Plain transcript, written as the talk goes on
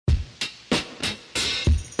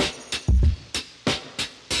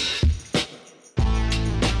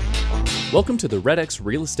Welcome to the REDX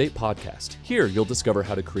Real Estate Podcast. Here, you'll discover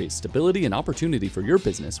how to create stability and opportunity for your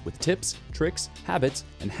business with tips, tricks, habits,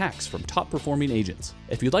 and hacks from top-performing agents.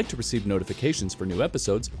 If you'd like to receive notifications for new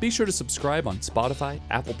episodes, be sure to subscribe on Spotify,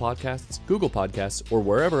 Apple Podcasts, Google Podcasts, or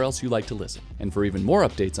wherever else you like to listen. And for even more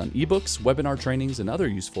updates on ebooks, webinar trainings, and other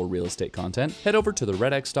useful real estate content, head over to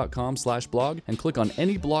theredx.com/blog and click on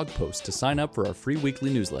any blog post to sign up for our free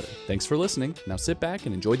weekly newsletter. Thanks for listening. Now sit back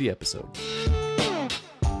and enjoy the episode.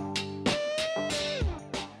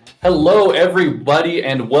 Hello, everybody,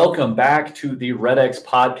 and welcome back to the REDX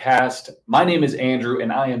podcast. My name is Andrew,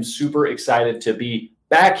 and I am super excited to be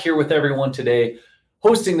back here with everyone today,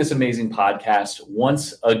 hosting this amazing podcast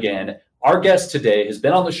once again. Our guest today has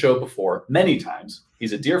been on the show before many times.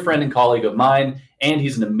 He's a dear friend and colleague of mine, and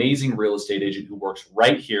he's an amazing real estate agent who works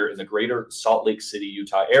right here in the greater Salt Lake City,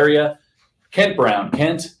 Utah area. Kent Brown.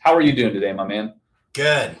 Kent, how are you doing today, my man?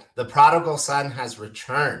 Good. The prodigal son has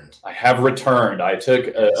returned. I have returned. I took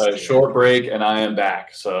a short break and I am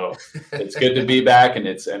back. So it's good to be back, and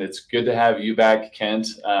it's good to have you back, Kent.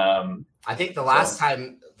 I think the last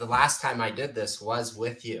time I did this was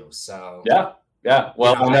with you. So yeah.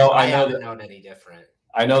 Well, I haven't known any different.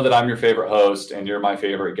 I know that I'm your favorite host and you're my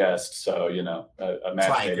favorite guest. So, a match. That's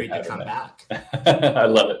why I agreed to come back. I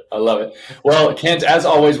love it. Well, Kent, as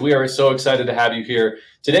always, we are so excited to have you here.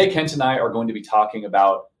 Today, Kent and I are going to be talking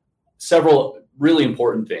about several really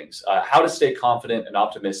important things. How to stay confident and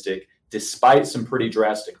optimistic despite some pretty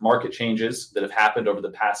drastic market changes that have happened over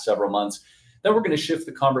the past several months. Then we're going to shift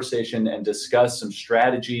the conversation and discuss some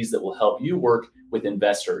strategies that will help you work with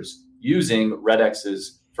investors using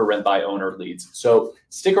REDX's for rent by owner leads. So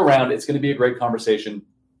stick around. It's going to be a great conversation.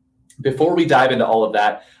 Before we dive into all of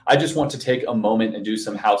that, I just want to take a moment and do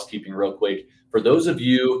some housekeeping real quick. For those of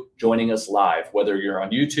you joining us live, whether you're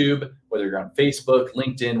on YouTube, whether you're on Facebook,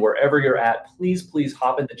 LinkedIn, wherever you're at, please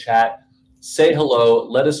hop in the chat, say hello,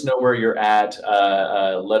 let us know where you're at,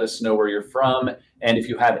 let us know where you're from. And if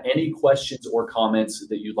you have any questions or comments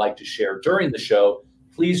that you'd like to share during the show,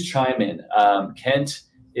 please chime in. Kent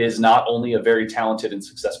is not only a very talented and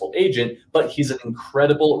successful agent, but he's an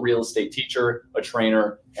incredible real estate teacher, a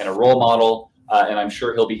trainer, and a role model. And I'm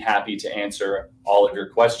sure he'll be happy to answer all of your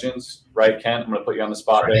questions. Right, Kent? I'm going to put you on the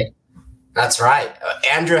spot. Right. That's right.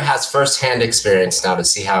 Andrew has firsthand experience now to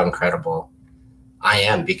see how incredible I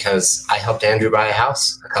am, because I helped Andrew buy a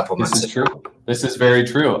house a couple months ago. This is true. This is very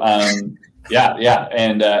true. Yeah.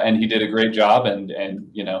 And he did a great job. And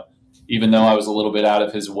even though I was a little bit out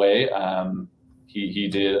of his way, he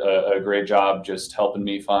did a great job just helping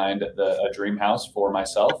me find a dream house for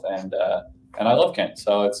myself, and I love Kent,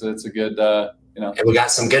 so it's a good And we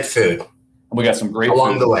got some good food. We got some great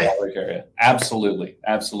along food the way. Area. Absolutely.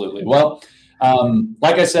 Well,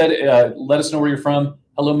 like I said, let us know where you're from.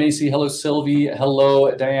 Hello, Macy. Hello, Sylvie.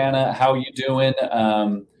 Hello, Diana. How are you doing?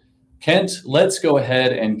 Kent, let's go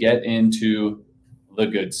ahead and get into the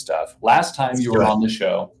good stuff. Last time you were on the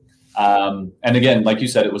show. And again, like you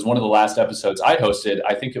said, it was one of the last episodes I hosted.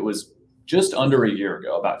 I think it was just under a year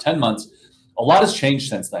ago, about 10 months. A lot has changed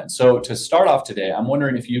since then. So to start off today, I'm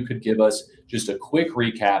wondering if you could give us just a quick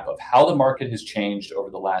recap of how the market has changed over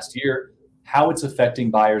the last year, how it's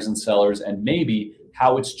affecting buyers and sellers, and maybe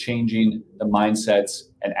how it's changing the mindsets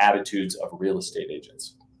and attitudes of real estate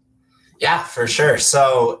agents. Yeah, for sure.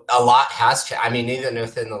 So a lot has changed. I mean, even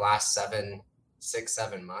within the last 7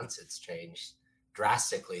 months, it's changed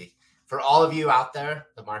drastically. For all of you out there,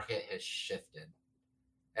 the market has shifted.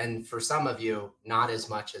 And for some of you, not as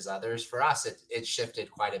much as others. For us, it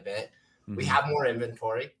shifted quite a bit. Mm-hmm. We have more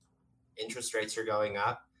inventory. Interest rates are going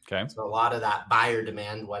up. Okay. So a lot of that buyer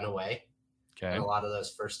demand went away. Okay. And a lot of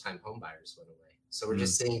those first-time home buyers went away. So we're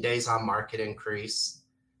just seeing days on market increase,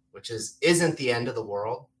 which isn't the end of the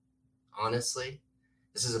world, honestly.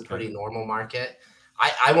 This is a pretty normal market.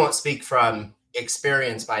 I won't speak from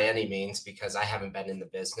experience by any means, because I haven't been in the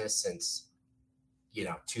business since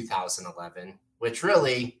 2011, which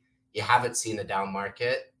really you haven't seen a down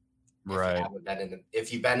market, right?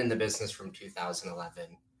 If you've been in the business from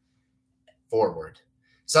 2011 forward.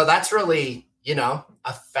 So that's really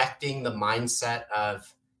affecting the mindset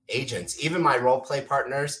of agents, even my role play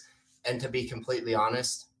partners, and to be completely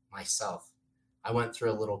honest, myself. I went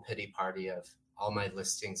through a little pity party of all my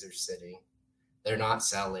listings are sitting, they're not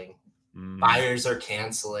selling. Buyers are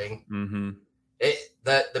canceling. Mm-hmm.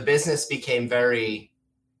 The business became very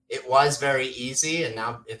easy, and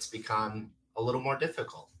now it's become a little more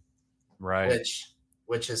difficult. Right.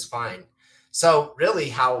 Which is fine. So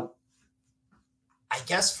really I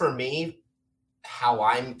guess for me, how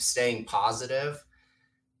I'm staying positive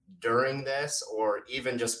during this, or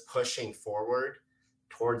even just pushing forward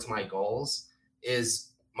towards my goals,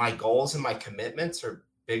 is my goals and my commitments are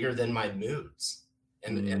bigger than my moods.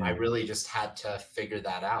 And I really just had to figure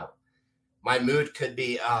that out. My mood could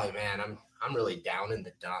be, oh man, I'm really down in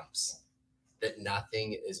the dumps, that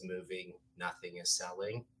nothing is moving, nothing is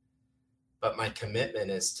selling. But my commitment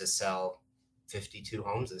is to sell 52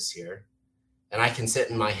 homes this year. And I can sit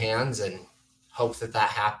in my hands and hope that that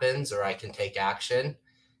happens, or I can take action.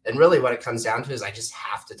 And really what it comes down to is I just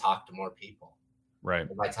have to talk to more people. Right.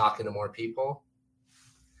 By talking to more people,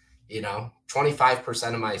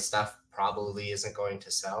 25% of my stuff probably isn't going to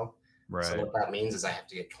sell. Right. So what that means is I have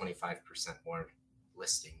to get 25% more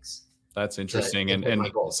listings. That's interesting. To hit my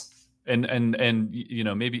goals. And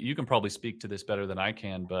maybe you can probably speak to this better than I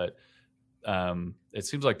can, but it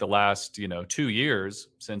seems like the last 2 years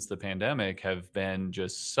since the pandemic have been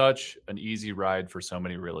just such an easy ride for so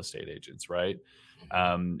many real estate agents, right?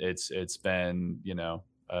 It's been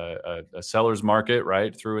a seller's market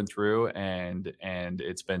right through and through, and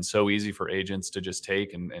it's been so easy for agents to just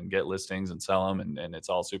take and get listings and sell them, and it's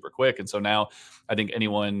all super quick. And so now I think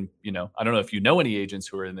anyone, I don't know if you know any agents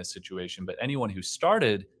who are in this situation, but anyone who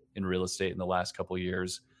started in real estate in the last couple of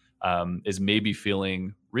years is maybe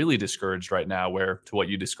feeling really discouraged right now, where, to what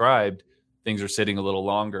you described, things are sitting a little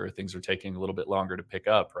longer, things are taking a little bit longer to pick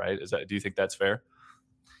up, right? Do you think that's fair?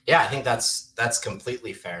 Yeah, I think that's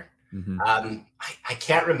completely fair. Mm-hmm. I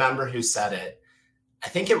can't remember who said it. I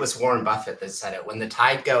think it was Warren Buffett that said it. When the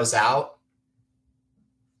tide goes out,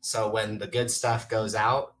 so when the good stuff goes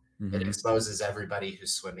out, mm-hmm. it exposes everybody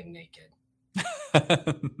who's swimming naked.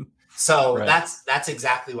 So right. that's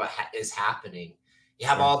exactly what is happening. You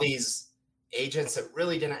have all these agents that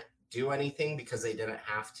really didn't do anything because they didn't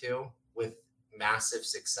have to, with massive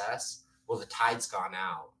success. Well, the tide's gone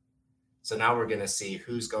out. So now we're going to see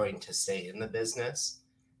who's going to stay in the business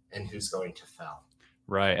and who's going to fail.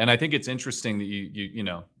 Right. And I think it's interesting that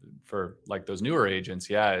you for like those newer agents,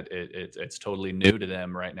 it's totally new to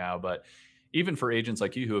them right now. But even for agents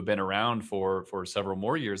like you who have been around for several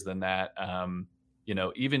more years than that,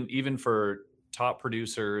 even for top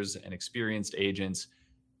producers and experienced agents,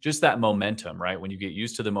 just that momentum, right? When you get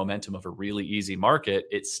used to the momentum of a really easy market,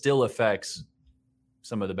 it still affects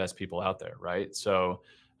some of the best people out there, right? So,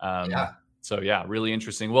 really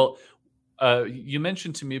interesting. Well, you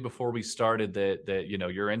mentioned to me before we started that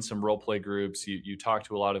you're in some role play groups. You talk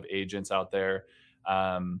to a lot of agents out there.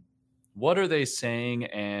 What are they saying,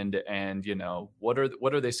 and what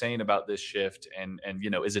are they saying about this shift? And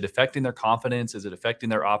is it affecting their confidence? Is it affecting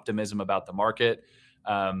their optimism about the market?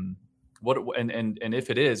 And if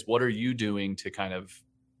it is, what are you doing to kind of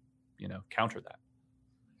counter that?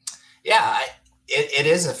 Yeah, it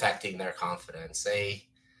is affecting their confidence.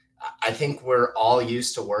 I think we're all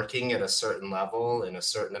used to working at a certain level in a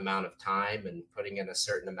certain amount of time and putting in a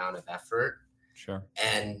certain amount of effort. Sure.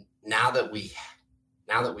 And now that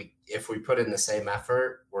if we put in the same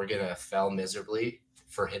effort, we're going to fail miserably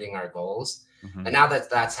for hitting our goals. Mm-hmm. And now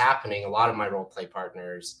that that's happening, a lot of my role play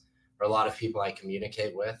partners, or a lot of people I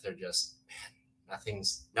communicate with, are just, man,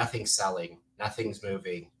 nothing's selling, nothing's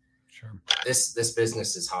moving. Sure. This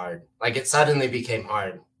business is hard. Like, it suddenly became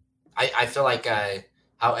hard. I feel like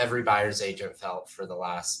how every buyer's agent felt for the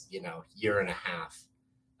last, year and a half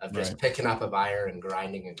of just picking up a buyer and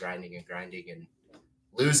grinding and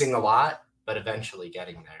losing a lot, but eventually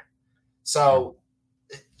getting there. So,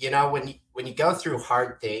 when you go through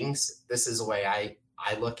hard things, this is the way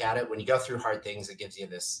I look at it. When you go through hard things, it gives you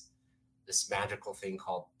this magical thing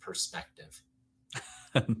called perspective.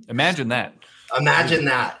 Imagine that,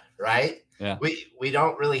 right? Yeah. We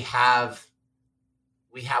don't really have.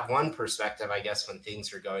 We have one perspective, I guess, when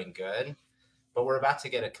things are going good, but we're about to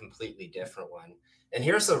get a completely different one. And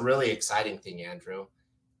here's the really exciting thing, Andrew.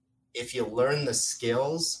 If you learn the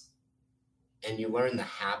skills and you learn the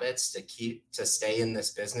habits to stay in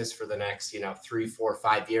this business for the next, 3, 4,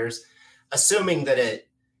 5 years, assuming that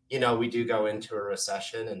we do go into a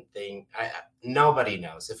recession and nobody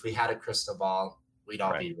knows. If we had a crystal ball, we'd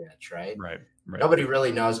all be rich, right? Right. Nobody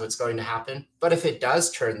really knows what's going to happen. But if it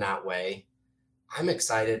does turn that way, I'm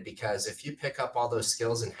excited, because if you pick up all those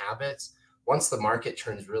skills and habits, once the market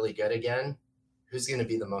turns really good again, who's going to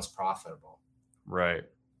be the most profitable? Right.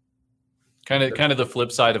 Kind of the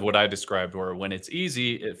flip side of what I described, where when it's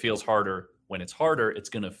easy, it feels harder. When it's harder, it's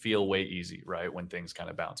going to feel way easy, right? When things kind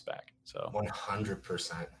of bounce back. So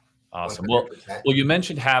 100%. Awesome. 100%. Well, you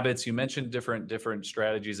mentioned habits. You mentioned different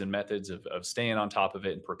strategies and methods of staying on top of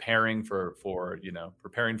it and preparing for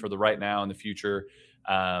the right now and the future.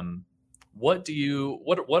 What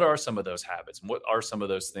are some of those habits? What are some of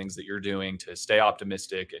those things that you're doing to stay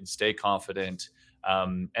optimistic and stay confident?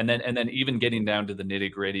 And then even getting down to the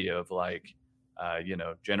nitty gritty of, like,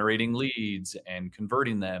 generating leads and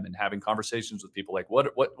converting them and having conversations with people. Like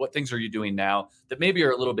what things are you doing now that maybe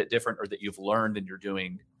are a little bit different or that you've learned and you're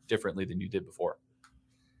doing differently than you did before?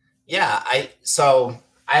 Yeah, so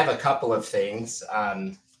I have a couple of things.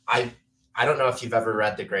 I don't know if you've ever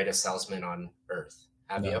read The Greatest Salesman on Earth.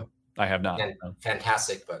 Have you? I have not. And No.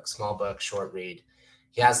 fantastic book, small book, short read.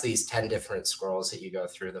 He has these 10 different scrolls that you go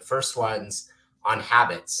through. The first one's on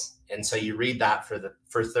habits. And so you read that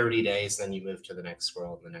for 30 days, then you move to the next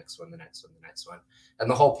scroll, and the next one, the next one, the next one. And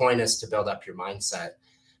the whole point is to build up your mindset.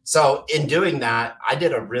 So in doing that, I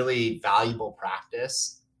did a really valuable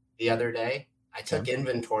practice the other day. I took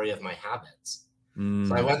inventory of my habits.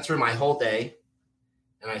 So I went through my whole day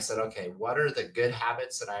and I said, okay, what are the good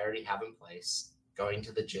habits that I already have in place? Going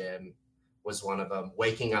to the gym was one of them,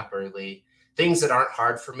 waking up early, things that aren't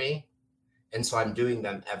hard for me. And so I'm doing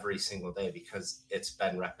them every single day because it's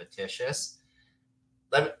been repetitious.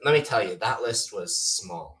 Let me tell you, that list was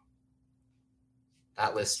small.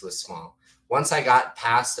 Once I got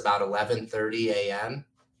past about 11:30 a.m.,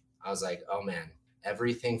 I was like, oh man,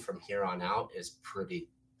 everything from here on out is pretty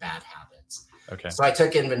bad habits. Okay. So I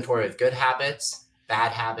took inventory of good habits,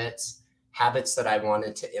 bad habits, habits that I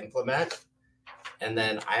wanted to implement. And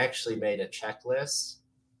then I actually made a checklist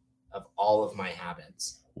of all of my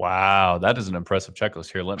habits. Wow, that is an impressive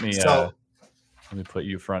checklist. Here, let me put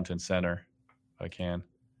you front and center if I can.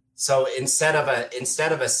 So instead of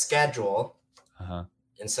a schedule,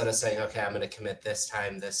 instead of saying, okay, I'm going to commit this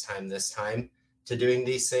time to doing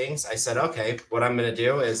these things, I said, okay, what I'm going to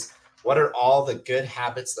do is, what are all the good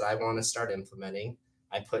habits that I want to start implementing?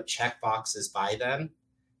 I put check boxes by them.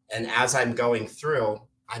 And as I'm going through,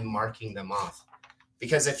 I'm marking them off.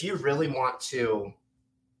 Because if you really want to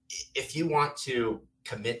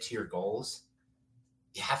commit to your goals,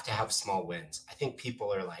 you have to have small wins. I think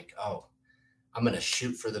people are like, oh, I'm going to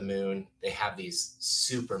shoot for the moon. They have these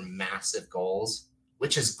super massive goals,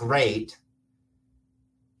 which is great.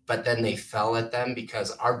 But then they fell at them because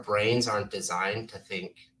our brains aren't designed to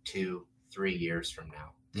think 2-3 years from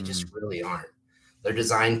now. They just really aren't. They're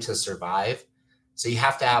designed to survive. So you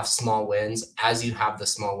have to have small wins. As you have the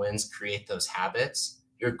small wins, create those habits.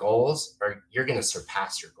 You're going to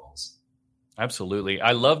surpass your goals. Absolutely.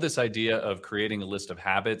 I love this idea of creating a list of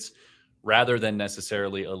habits rather than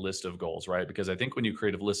necessarily a list of goals, right? Because I think when you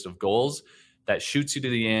create a list of goals, that shoots you to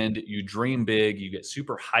the end, you dream big, you get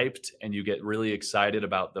super hyped, and you get really excited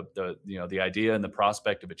about the idea and the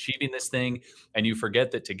prospect of achieving this thing. And you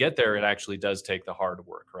forget that to get there, it actually does take the hard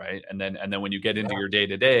work, right? And then when you get into your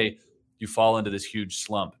day-to-day, you fall into this huge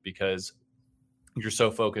slump because you're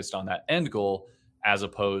so focused on that end goal as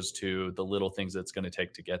opposed to the little things that's going to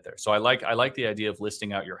take to get there. So I like the idea of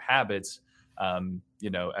listing out your habits,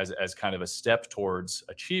 as kind of a step towards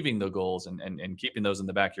achieving the goals and keeping those in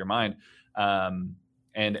the back of your mind. I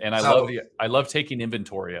love taking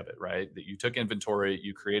inventory of it, right? That you took inventory,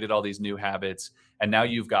 you created all these new habits, and now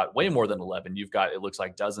you've got way more than 11. You've got, it looks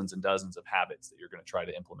like, dozens and dozens of habits that you're going to try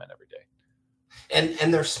to implement every day.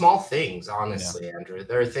 And they're small things, honestly, Andrew.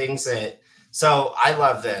 There are things so I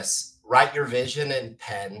love this. Write your vision in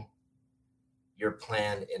pen, your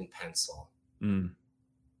plan in pencil.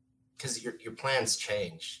 Because your plans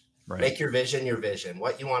change. Right. Make your vision.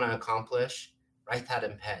 What you want to accomplish, write that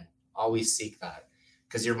in pen. Always seek that.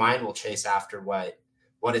 Because your mind will chase after what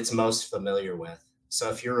it's most familiar with. So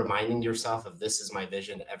if you're reminding yourself of this is my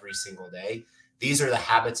vision every single day, these are the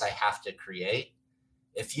habits I have to create.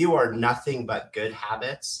 If you are nothing but good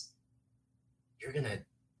habits, you're going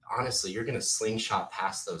to slingshot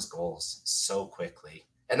past those goals so quickly.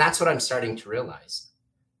 And that's what I'm starting to realize.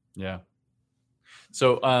 Yeah.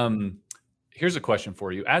 So here's a question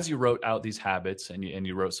for you. As you wrote out these habits and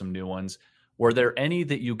you wrote some new ones, were there any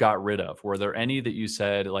that you got rid of? Were there any that you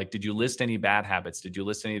said, like, did you list any bad habits? Did you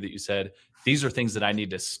list any that you said, these are things that I need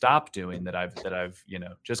to stop doing that I've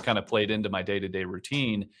just kind of played into my day-to-day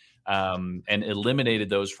routine, and eliminated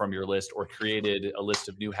those from your list, or created a list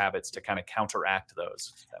of new habits to kind of counteract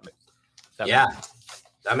those?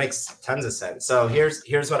 That makes tons of sense. So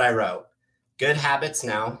here's what I wrote. Good habits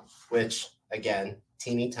now, which again,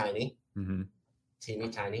 teeny tiny,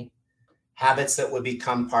 habits that would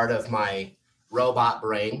become part of my robot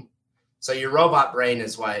brain. So your robot brain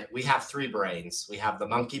is what we have. 3 brains. We have the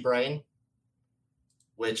monkey brain,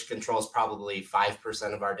 which controls probably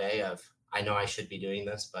 5% of our day of, I know I should be doing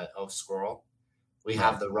this, but squirrel. We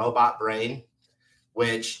have the robot brain,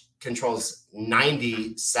 which controls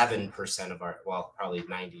 97% of probably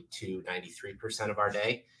 92, 93% of our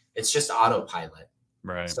day. It's just autopilot.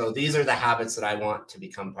 Right. So these are the habits that I want to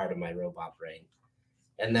become part of my robot brain.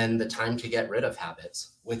 And then the time to get rid of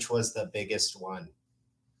habits, which was the biggest one.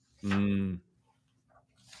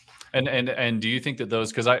 And do you think that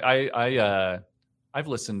those, because I've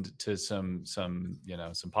listened to some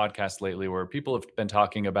podcasts lately where people have been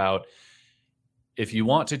talking about, if you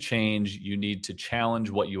want to change, you need to challenge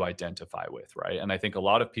what you identify with, right? And I think a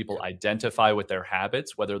lot of people identify with their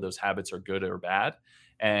habits, whether those habits are good or bad.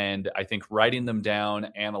 And I think writing them down,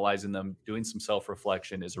 analyzing them, doing some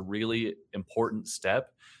self-reflection is a really important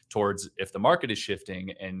step towards, if the market is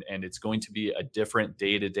shifting and it's going to be a different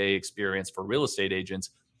day-to-day experience for real estate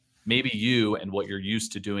agents, maybe you and what you're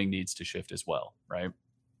used to doing needs to shift as well, right?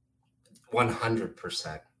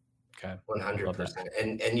 100%. Okay. 100%.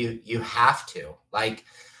 And you have to, like,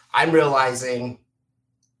 I'm realizing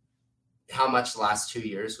how much the last 2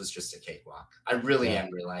 years was just a cakewalk. I really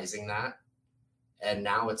am realizing that. And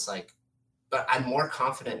now it's like, but I'm more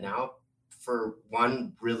confident now for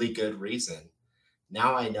one really good reason.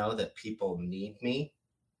 Now I know that people need me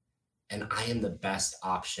and I am the best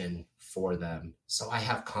option for them. So I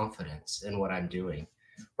have confidence in what I'm doing.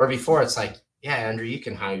 Where before it's like, yeah, Andrew, you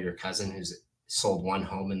can hire your cousin who's sold one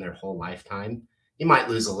home in their whole lifetime. You might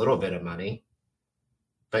lose a little bit of money,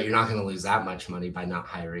 but you're not going to lose that much money by not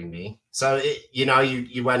hiring me. So,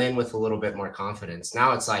 you went in with a little bit more confidence.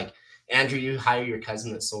 Now it's like, Andrew, you hire your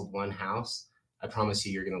cousin that sold one house. I promise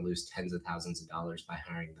you're going to lose tens of thousands of dollars by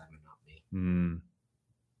hiring them and not me.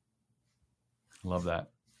 Love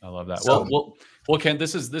that. I love that. So, well, Ken,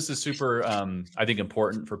 this is super, I think,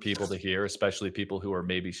 important for people to hear, especially people who are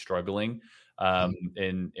maybe struggling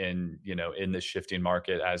in this shifting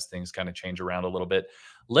market as things kind of change around a little bit.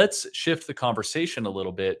 Let's shift the conversation a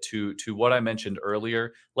little bit to what I mentioned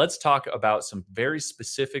earlier. Let's talk about some very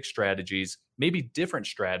specific strategies, maybe different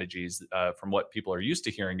strategies from what people are used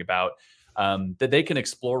to hearing about, that they can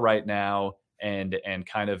explore right now and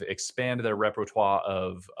kind of expand their repertoire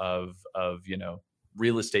of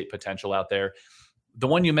real estate potential out there. The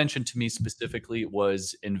one you mentioned to me specifically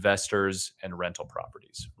was investors and rental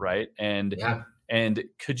properties, right? And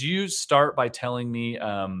could you start by telling me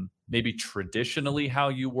maybe traditionally how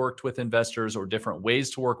you worked with investors or different ways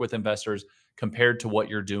to work with investors compared to what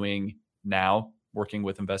you're doing now, working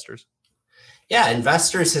with investors? Yeah,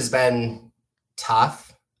 investors has been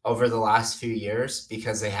tough over the last few years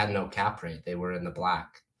because they had no cap rate. They were in the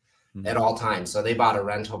black at all times. So they bought a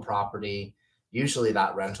rental property. Usually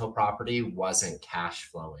that rental property wasn't cash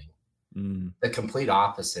flowing. The complete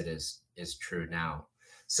opposite is true now.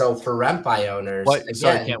 So for rent by owners,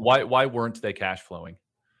 why weren't they cash flowing?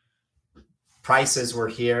 Prices were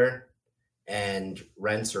here and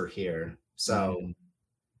rents are here. So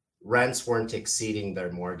rents weren't exceeding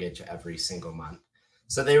their mortgage every single month.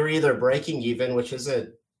 So they were either breaking even, which is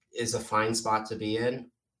a fine spot to be in,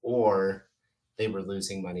 or they were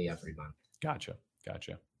losing money every month. Gotcha.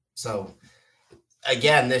 So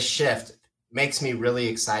again, this shift makes me really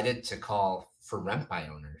excited to call for rent by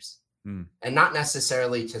owners. And not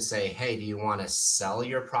necessarily to say, hey, do you want to sell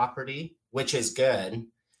your property? Which is good.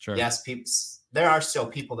 Sure. Yes, there are still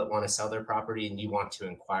people that want to sell their property and you want to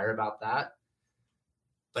inquire about that.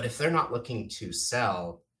 But if they're not looking to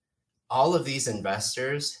sell, all of these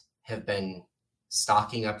investors have been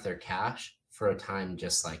stocking up their cash for a time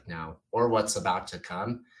just like now, or what's about to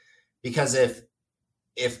come. Because if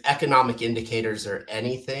economic indicators are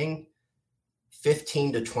anything,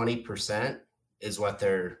 15 to 20% is what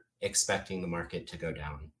they're expecting the market to go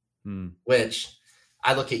down. Which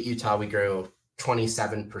I look at Utah, we grew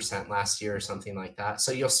 27% last year or something like that.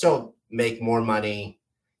 So you'll still make more money.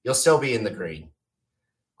 You'll still be in the green,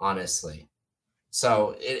 honestly.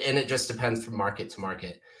 So, and it just depends from market to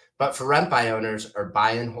market. But for rent by owners or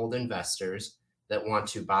buy and hold investors that want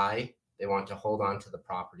to buy, they want to hold on to the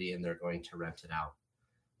property and they're going to rent it out.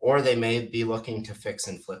 Or they may be looking to fix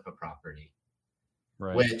and flip a property,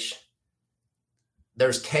 which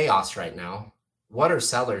there's chaos right now. What are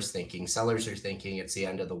sellers thinking? Sellers are thinking it's the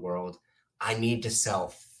end of the world. I need to sell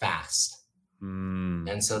fast.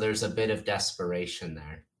 And so there's a bit of desperation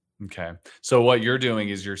there. Okay. So what you're doing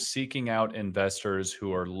is you're seeking out investors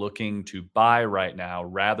who are looking to buy right now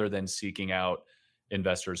rather than seeking out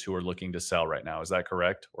investors who are looking to sell right now. Is that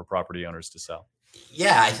correct? Or property owners to sell?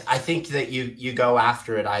 Yeah, I think that you go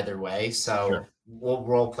after it either way. So we'll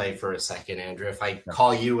role play for a second, Andrew. If I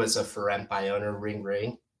call you as a for rent by owner, ring,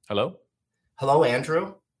 ring. Hello,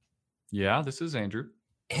 Andrew. Yeah, this is Andrew.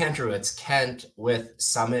 Andrew, it's Kent with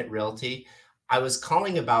Summit Realty. I was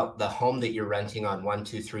calling about the home that you're renting on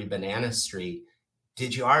 123 Banana Street.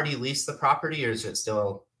 Did you already lease the property, or is it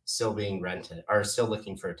still being rented, or still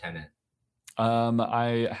looking for a tenant?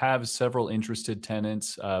 I have several interested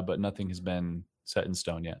tenants, but nothing has been set in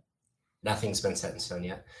stone yet. Nothing's been set in stone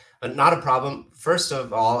yet, but not a problem. First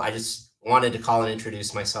of all, I just wanted to call and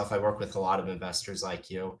introduce myself. I work with a lot of investors like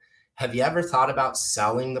you, Have you ever thought about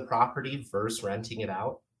selling the property versus renting it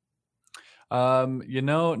out?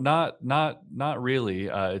 Not really.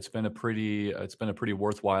 It's been a pretty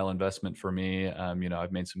worthwhile investment for me.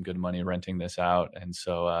 I've made some good money renting this out, and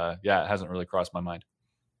so yeah, it hasn't really crossed my mind.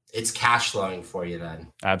 It's cash flowing for you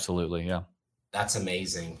then. Absolutely, yeah. That's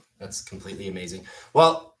amazing. That's completely amazing.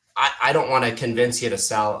 Well, I don't want to convince you to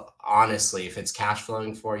sell. Honestly, if it's cash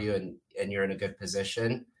flowing for you and you're in a good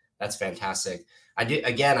position, that's fantastic. I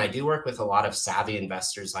do work with a lot of savvy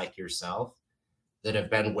investors like yourself that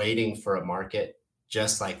have been waiting for a market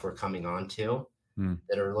just like we're coming on to, Hmm.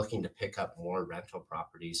 that are looking to pick up more rental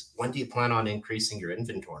properties. When do you plan on increasing your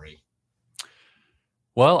inventory?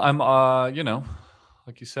 Well,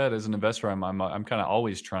 like you said, as an investor, I'm kind of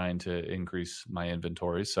always trying to increase my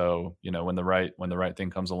inventory. So, when the right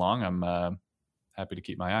thing comes along, I'm happy to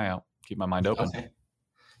keep my eye out, keep my mind open. Okay.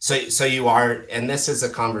 So you are, and this is a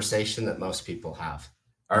conversation that most people have,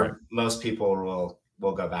 Right. or most people will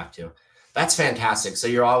go back to. That's fantastic. So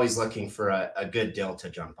you're always looking for a good deal to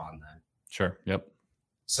jump on then. Sure. Yep.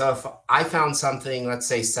 So if I found something, let's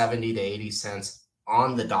say 70 to 80 cents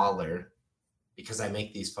on the dollar, because I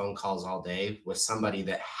make these phone calls all day with somebody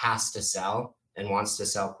that has to sell and wants to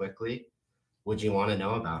sell quickly, would you want to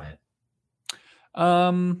know about it?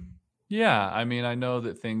 Um, yeah, I mean, I know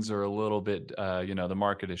that things are a little bit, the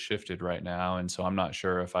market has shifted right now, and so I'm not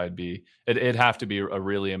sure if it'd have to be a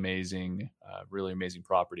really amazing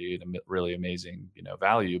property and really amazing,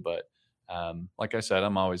 value. But like I said,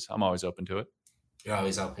 I'm always open to it. You're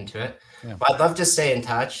always open to it. Yeah. But I'd love to stay in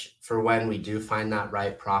touch for when we do find that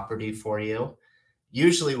right property for you.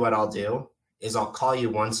 Usually, what I'll do is I'll call you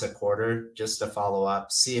once a quarter just to follow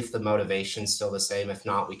up, see if the motivation's still the same. If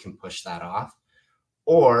not, we can push that off.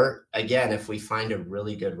 Or again, if we find a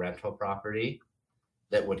really good rental property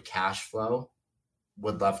that would cash flow,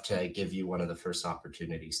 would love to give you one of the first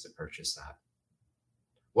opportunities to purchase that.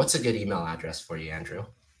 What's a good email address for you, Andrew?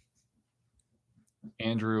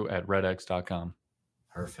 Andrew@redx.com.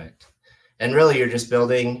 Perfect. And really, you're just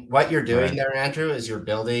building what you're doing Right. there, Andrew, is you're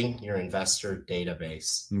building your investor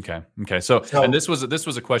database. Okay. So, and So, this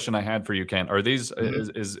was a question I had for you, Ken. Are these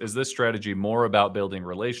mhm. is this strategy more about building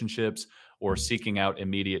relationships or seeking out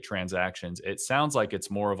immediate transactions? It sounds like it's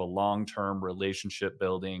more of a long-term relationship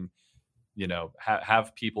building.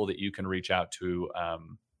 Have people that you can reach out to,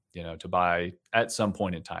 to buy at some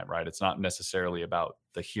point in time, right? It's not necessarily about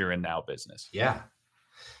the here and now business. Yeah.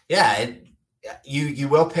 Yeah, you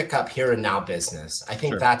will pick up here and now business. I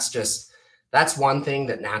think Sure. that's one thing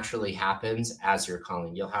that naturally happens as you're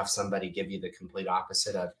calling. You'll have somebody give you the complete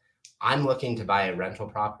opposite of, I'm looking to buy a rental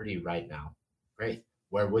property right now. Great.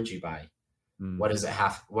 Where would you buy? Mm, What does it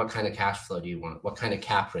have? What kind of cash flow do you want? What kind of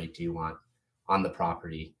cap rate do you want on the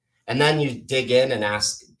property? And then you dig in and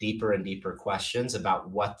ask deeper and deeper questions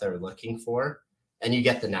about what they're looking for, and you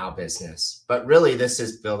get the now business. But really, this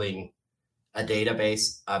is building a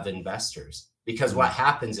database of investors, because what mm,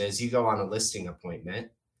 happens is you go on a listing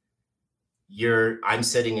appointment. I'm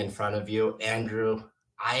sitting in front of you, Andrew.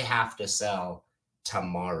 I have to sell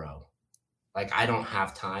tomorrow. Like, I don't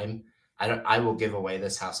have time. I will give away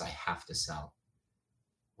this house. I have to sell,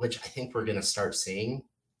 which I think we're going to start seeing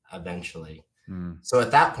eventually. mm, So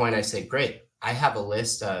at that point, I say, great. I have a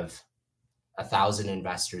list of 1,000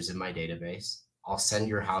 investors in my database. I'll send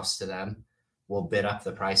your house to them. We'll bid up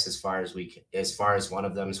the price as far as one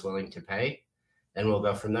of them is willing to pay, and we'll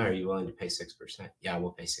go from there. Are you willing to pay 6%? Yeah,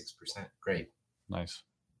 we'll pay 6%. Great. nice.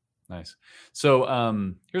 Nice. So,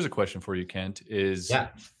 here's a question for you, Kent. Is Yeah.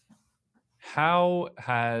 how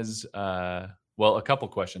has well, a couple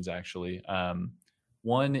questions actually.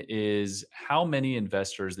 One is how many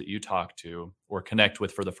investors that you talk to or connect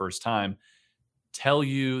with for the first time tell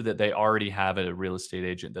you that they already have a real estate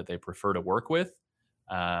agent that they prefer to work with,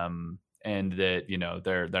 and that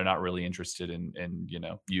they're not really interested in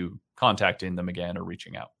you contacting them again or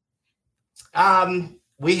reaching out.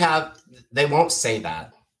 They won't say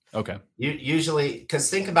that. Okay. You usually, because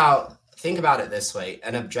think about it this way: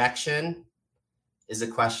 an objection is a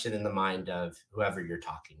question in the mind of whoever you're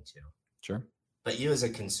talking to. Sure. But you as a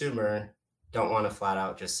consumer don't want to flat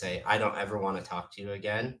out just say, I don't ever want to talk to you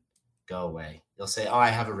again. Go away. You'll say, oh, I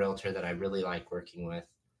have a realtor that I really like working with.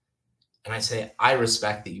 And I say, I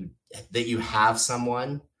respect that you have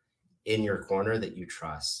someone in your corner that you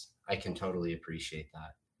trust. I can totally appreciate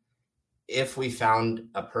that. If we found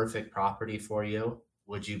a perfect property for you,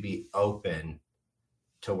 would you be open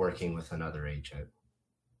to working with another agent?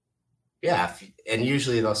 Yeah, and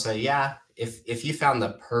usually they'll say, yeah, if you found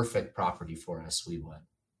the perfect property for us, we would.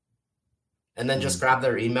 And then just Mm, grab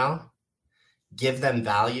their email, give them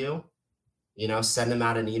value, send them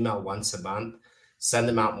out an email once a month send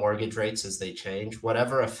them out mortgage rates as they change,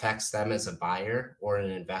 whatever affects them as a buyer or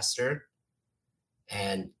an investor.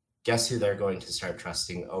 And guess who they're going to start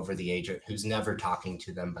trusting over the agent who's never talking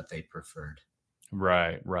to them, but they preferred.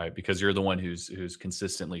 Right. Because you're the one who's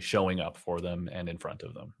consistently showing up for them and in front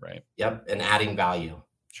of them. Right. Yep. And adding value.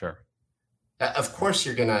 Sure. Of course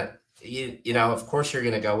you're going to, of course you're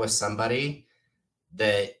going to go with somebody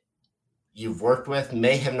that you've worked with,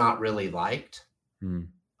 may have not really liked,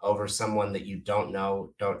 over someone that you don't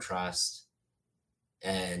know, don't trust,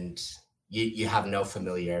 and you have no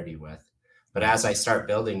familiarity with. But as I start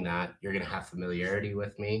building that, you're going to have familiarity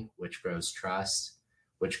with me, which grows trust,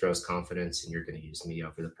 which grows confidence, and you're going to use me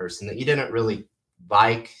over the person that you didn't really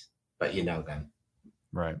like, but you know them.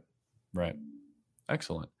 Right.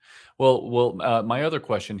 Excellent. Well, my other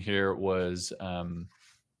question here was,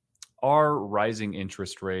 are rising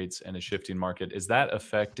interest rates and a shifting market, is that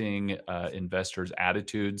affecting investors'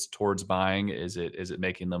 attitudes towards buying? Is it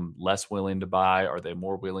making them less willing to buy? Are they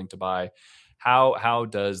more willing to buy? How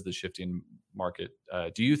does the shifting market,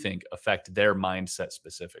 do you think, affect their mindset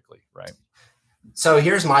specifically? Right. So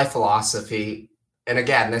here's my philosophy. And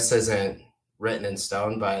again, this isn't written in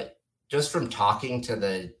stone, but just from talking to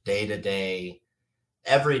the day-to-day,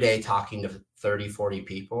 every day talking to 30, 40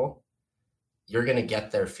 people, you're going to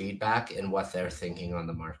get their feedback and what they're thinking on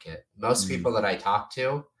the market. Most people that I talk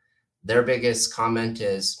to, their biggest comment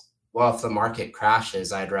is, well, if the market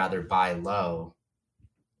crashes, I'd rather buy low.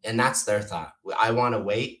 And that's their thought. I want to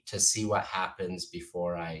wait to see what happens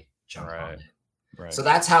before I jump on it. Right. So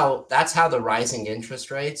that's how the rising interest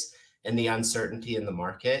rates and the uncertainty in the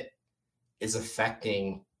market is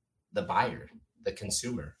affecting the buyer, the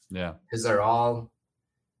consumer. Yeah. Because they're all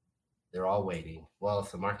waiting. Well,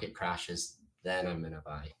 if the market crashes, then I'm going to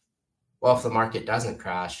buy. Well, if the market doesn't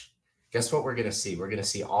crash, guess what we're going to see? We're going to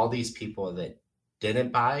see all these people that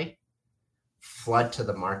didn't buy flood to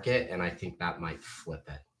the market. And I think that might flip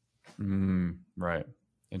it. Right.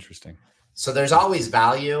 Interesting. So there's always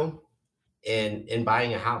value in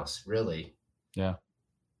buying a house, really. Yeah.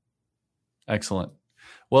 Excellent.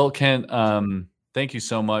 Well, Ken, thank you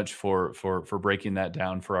so much for breaking that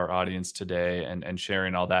down for our audience today and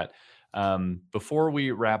sharing all that. Before we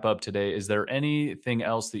wrap up today, is there anything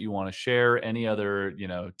else that you want to share? Any other,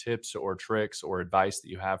 tips or tricks or advice that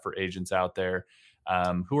you have for agents out there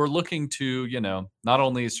who are looking to, not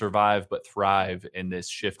only survive but thrive in this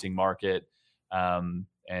shifting market,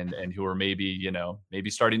 and who are maybe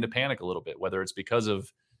starting to panic a little bit, whether it's because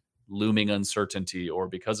of looming uncertainty or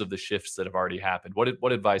because of the shifts that have already happened?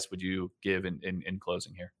 What advice would you give in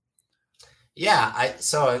closing here? Yeah,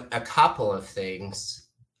 so a couple of things.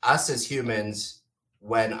 Us as humans,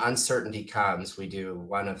 when uncertainty comes, we do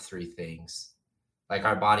one of three things. Like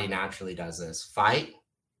our body naturally does this: fight,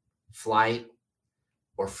 flight,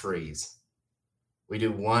 or freeze. We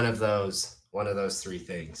do one of those three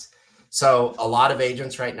things. So a lot of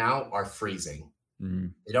agents right now are freezing.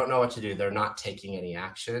 They don't know what to do. They're not taking any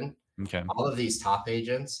action. Okay. All of these top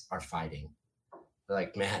agents are fighting. They're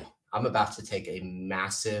like, man, I'm about to take a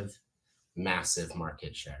massive, massive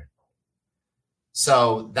market share.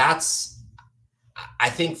 So I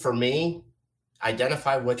think for me,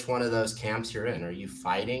 identify which one of those camps you're in. Are you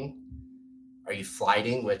fighting? Are you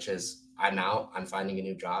flighting, which is, I'm out, I'm finding a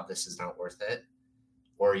new job, this is not worth it?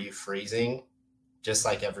 Or are you freezing, just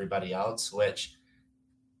like everybody else, which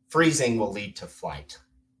freezing will lead to flight.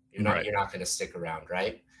 You're not going to stick around,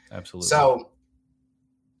 right? Absolutely. So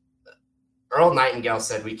Earl Nightingale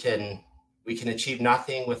said we can achieve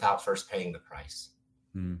nothing without first paying the price.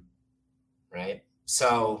 Right?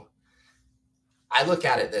 So I look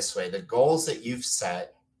at it this way: the goals that you've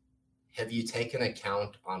set, have you taken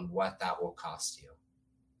account on what that will cost you?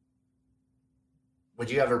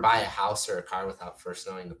 Would you ever buy a house or a car without first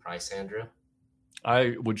knowing the price, Andrew?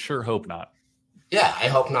 I would sure hope not. Yeah, I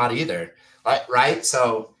hope not either. Right?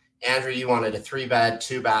 So Andrew, you wanted a 3-bed,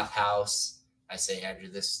 2-bath house. I say, Andrew,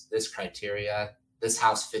 this criteria, this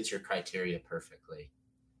house fits your criteria perfectly.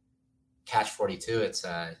 Catch 42, it's a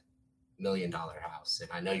 $1 million house,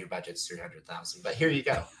 and I know your budget's $300,000, but here you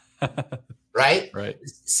go. Right?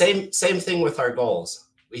 Same thing with our goals.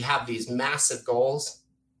 We have these massive goals,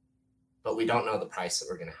 but we don't know the price that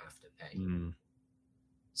we're going to have to pay.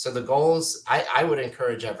 So the goals, I would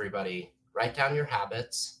encourage everybody, write down your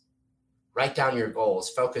habits, write down your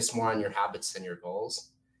goals, focus more on your habits than your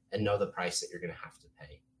goals, and know the price that you're going to have to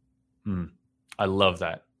pay. I love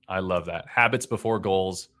that. Habits before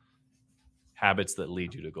goals. Habits that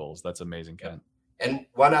lead you to goals. That's amazing, Ken. And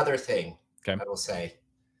one other thing I will say,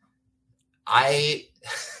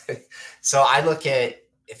 so I look at,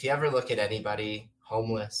 if you ever look at anybody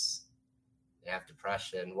homeless, they have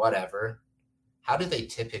depression, whatever, how do they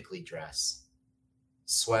typically dress?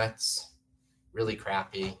 Sweats, really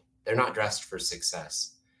crappy. They're not dressed for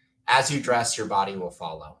success. As you dress, your body will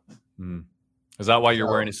follow. Is that why you're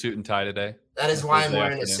wearing a suit and tie today? That is why I'm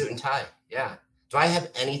wearing a suit and tie. Yeah. Do I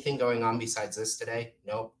have anything going on besides this today?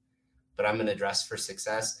 Nope. But I'm going to dress for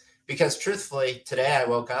success because truthfully, today I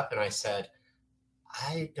woke up and I said,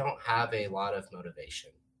 I don't have a lot of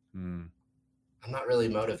motivation. I'm not really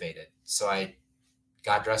motivated. So I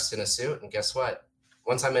got dressed in a suit, and guess what?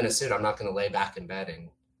 Once I'm in a suit, I'm not going to lay back in bed and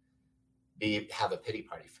have a pity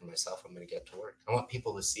party for myself. I'm going to get to work. I want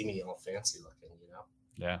people to see me all fancy looking,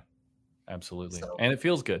 Yeah, absolutely. So, and it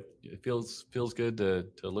feels good. It feels good to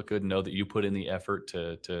look good and know that you put in the effort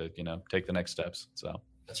to take the next steps. So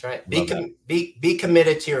that's right. Be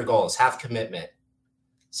committed to your goals. Have commitment.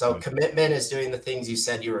 So commitment is doing the things you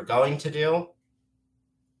said you were going to do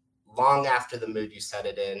long after the mood you set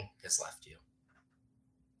it in has left you.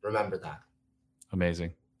 Remember that.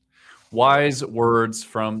 Amazing. Wise words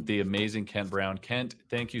from the amazing Kent Brown. Kent,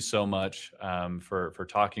 thank you so much for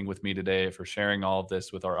talking with me today, for sharing all of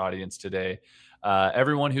this with our audience today.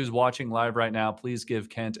 Everyone who's watching live right now, please give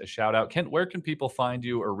Kent a shout out. Kent, where can people find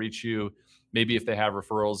you or reach you? Maybe if they have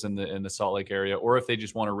referrals in the Salt Lake area, or if they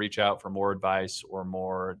just want to reach out for more advice or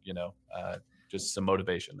more, just some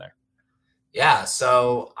motivation there. Yeah.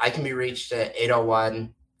 So I can be reached at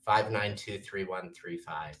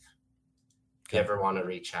 801-592-3135. If you ever want to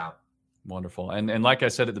reach out. Wonderful. And like I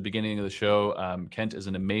said at the beginning of the show, Kent is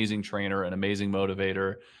an amazing trainer, an amazing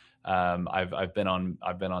motivator. I've been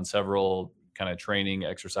on several kind of training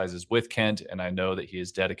exercises with Kent, and I know that he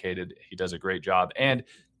is dedicated. He does a great job, and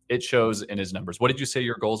it shows in his numbers. What did you say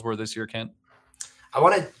your goals were this year, Kent? I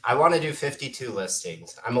want to do 52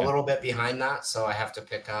 listings. I'm a little bit behind that, so I have to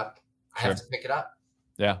pick up. I have to pick it up.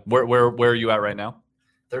 Yeah. Where are you at right now?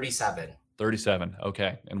 37. 37.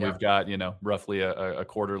 Okay. And we've got, roughly a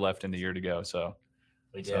quarter left in the year to go. So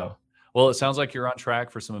we do. Well, it sounds like you're on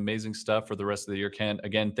track for some amazing stuff for the rest of the year, Kent.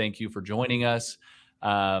 Again, thank you for joining us.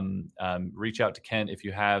 Reach out to Kent if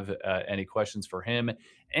you have any questions for him.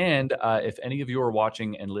 And if any of you are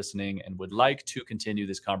watching and listening and would like to continue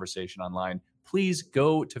this conversation online, please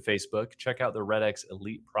go to Facebook, check out the REDX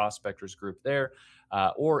Elite Prospectors group there.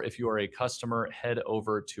 Or if you are a customer, head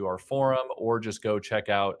over to our forum or just go check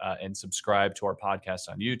out and subscribe to our podcast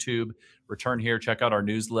on YouTube. Return here, check out our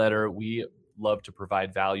newsletter. We love to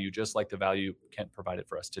provide value, just like the value Kent provided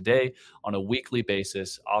for us today, on a weekly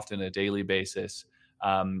basis, often a daily basis.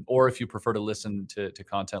 Or if you prefer to listen to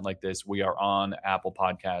content like this, we are on Apple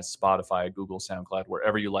Podcasts, Spotify, Google, SoundCloud,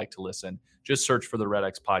 wherever you like to listen. Just search for the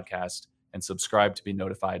REDX podcast and subscribe to be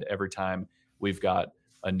notified every time we've got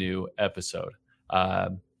a new episode.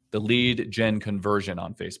 The lead gen conversion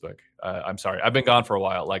on Facebook. I'm sorry, I've been gone for a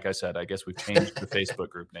while. Like I said, I guess we've changed the Facebook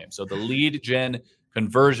group name. So the lead gen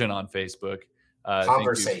conversion on Facebook.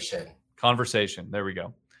 Conversation. There we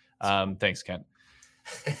go. Thanks, Kent.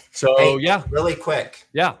 So hey, really quick.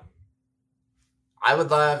 Yeah. I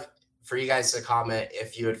would love for you guys to comment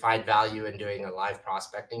if you would find value in doing a live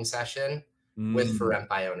prospecting session with for rent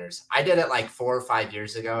by owners. I did it like 4 or 5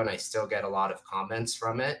 years ago and I still get a lot of comments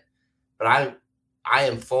from it, but I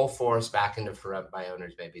am full force back into for rent by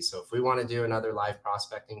owners, baby. So if we want to do another live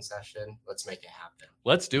prospecting session, let's make it happen.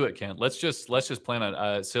 Let's do it, Kent. Let's just plan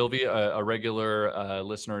on Sylvie, a regular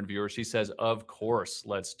listener and viewer. She says, of course,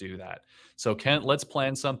 let's do that. So Kent, let's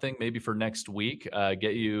plan something maybe for next week.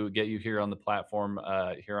 Get you here on the platform,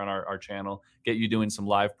 here on our channel. Get you doing some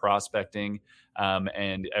live prospecting,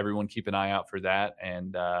 and everyone keep an eye out for that.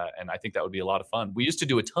 And I think that would be a lot of fun. We used to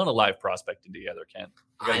do a ton of live prospecting together, Kent.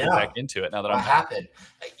 We got to get back into it now that I'm happened.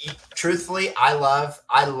 Truthfully, I love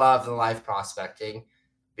the live prospecting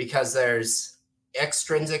because there's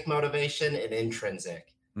extrinsic motivation and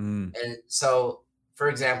intrinsic. And so, for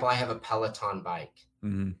example, I have a Peloton bike.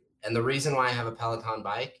 And the reason why I have a Peloton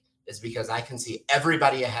bike is because I can see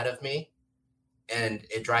everybody ahead of me and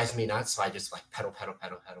it drives me nuts. So I just like pedal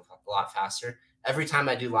a lot faster. Every time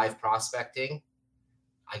I do live prospecting,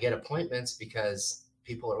 I get appointments because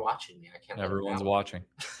people are watching me. I can't. Everyone's watching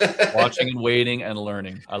and waiting and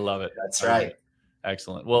learning. I love it. That's right.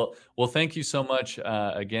 Excellent. Well, thank you so much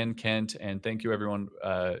again, Kent, and thank you everyone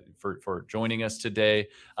for joining us today.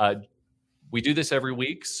 We do this every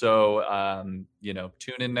week, so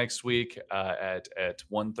tune in next week at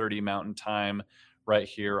 1:30 Mountain Time, right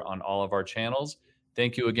here on all of our channels.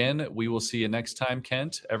 Thank you again. We will see you next time,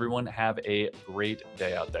 Kent. Everyone, have a great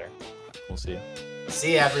day out there. We'll see you.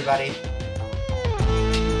 See you, everybody.